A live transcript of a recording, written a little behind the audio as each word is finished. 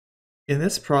In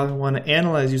this problem, we want to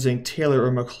analyze using Taylor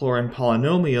or Maclaurin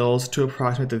polynomials to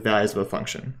approximate the values of a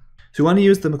function. So we want to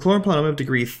use the Maclaurin polynomial of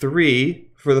degree 3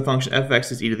 for the function f of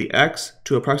x is e to the x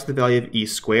to approximate the value of e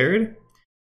squared.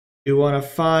 We want to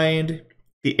find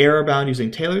the error bound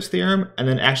using Taylor's theorem, and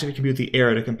then actually compute the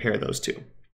error to compare those two.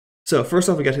 So first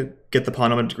off, we got to get the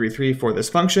polynomial of degree 3 for this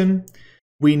function.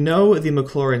 We know the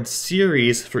Maclaurin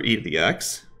series for e to the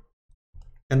x,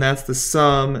 and that's the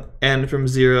sum n from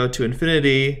 0 to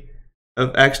infinity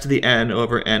of x to the n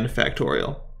over n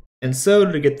factorial. And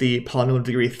so to get the polynomial of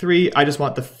degree 3, I just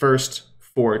want the first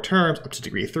 4 terms up to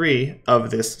degree 3 of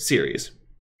this series.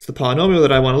 So the polynomial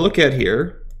that I want to look at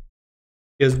here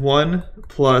is 1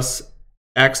 plus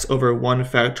x over 1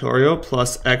 factorial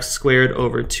plus x squared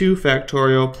over 2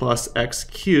 factorial plus x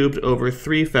cubed over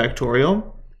 3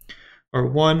 factorial, or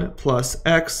 1 plus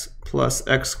x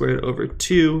squared over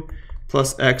 2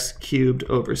 plus x cubed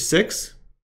over 6.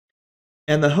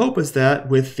 And the hope is that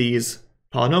with these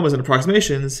polynomials and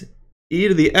approximations, e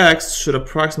to the x should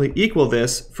approximately equal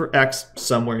this for x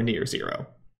somewhere near 0.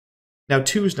 Now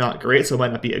 2 is not great, so it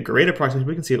might not be a great approximation,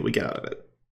 but we can see what we get out of it.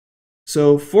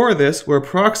 So for this, we're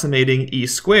approximating e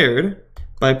squared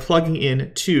by plugging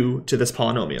in 2 to this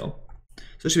polynomial.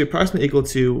 So it should be approximately equal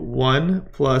to 1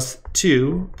 plus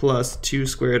 2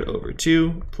 squared over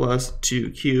 2 plus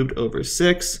 2 cubed over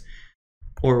 6,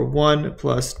 or 1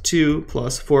 plus 2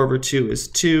 plus 4 over 2 is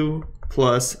 2,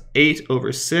 plus 8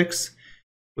 over 6,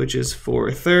 which is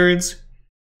 4/3.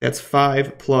 That's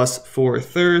 5 plus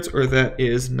 4/3, or that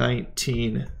is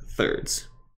 19/3.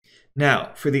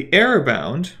 Now, for the error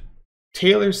bound,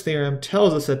 Taylor's theorem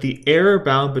tells us that the error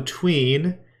bound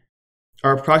between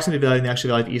our approximate value and the actual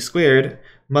value of e squared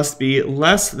must be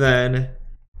less than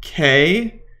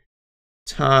k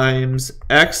times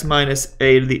x minus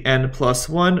a to the n plus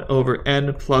 1 over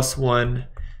n plus 1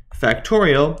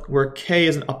 factorial, where k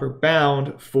is an upper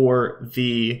bound for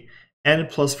the n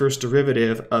plus first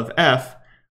derivative of f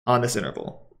on this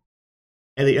interval.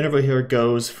 And the interval here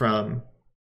goes from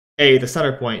a, the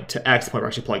center point, to x, the point we're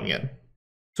actually plugging in.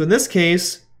 So in this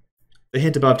case, the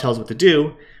hint above tells what to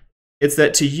do. It's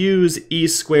that to use e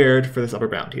squared for this upper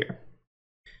bound here.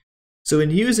 So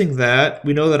in using that,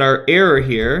 we know that our error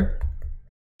here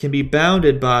can be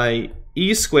bounded by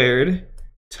e squared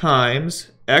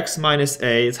times x minus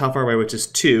a, it's how far away, which is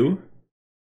 2, to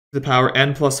the power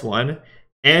n plus 1.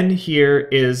 N here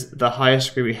is the highest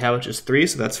degree we have, which is 3,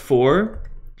 so that's 4,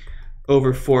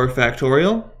 over 4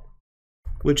 factorial,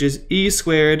 which is e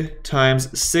squared times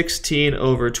 16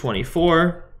 over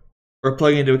 24, or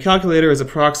plugging into a calculator is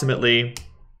approximately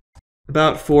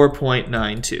about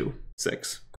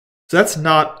 4.926. So that's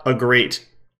not a great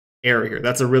error here.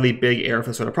 That's a really big error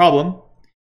for this sort of problem.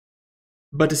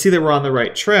 But to see that we're on the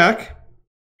right track,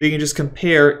 we can just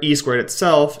compare e squared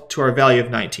itself to our value of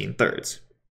 19/3.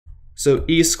 So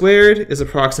e squared is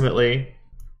approximately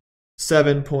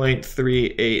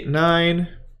 7.389,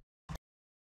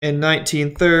 and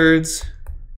 19/3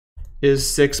 is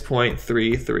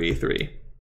 6.333.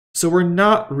 So we're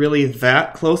not really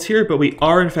that close here, but we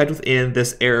are in fact within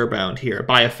this error bound here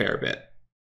by a fair bit.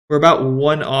 We're about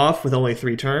 1 off with only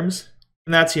 3 terms,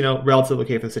 and that's, relatively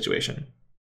okay for the situation.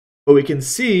 But we can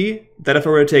see that if I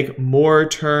were to take more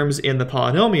terms in the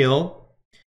polynomial,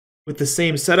 with the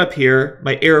same setup here,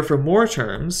 my error for more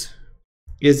terms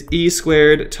is e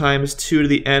squared times 2 to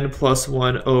the n plus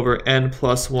 1 over n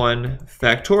plus 1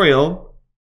 factorial.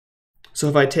 So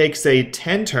if I take, say,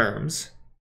 10 terms,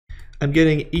 I'm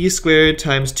getting e squared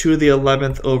times 2 to the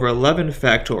 11th over 11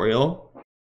 factorial,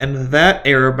 and that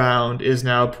error bound is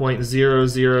now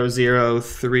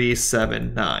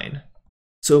 0.000379.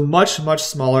 So much, much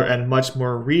smaller and much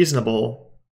more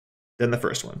reasonable than the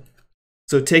first one.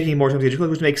 So taking more terms,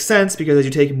 which makes sense because as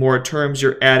you take more terms,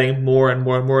 you're adding more and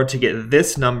more and more to get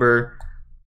this number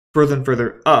further and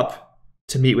further up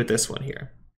to meet with this one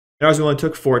here. Now, as we only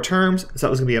took 4 terms, so that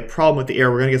was going to be a problem with the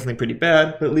error. We're going to get something pretty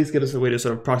bad, but at least get us a way to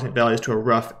sort of approximate values to a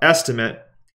rough estimate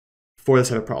for this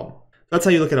type of problem. That's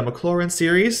how you look at a Maclaurin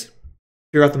series,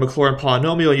 figure out the Maclaurin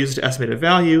polynomial, use it to estimate a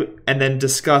value, and then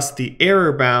discuss the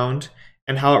error bound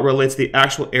and how it relates to the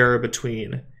actual error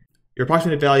between your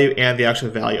approximate value and the actual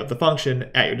value of the function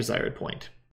at your desired point.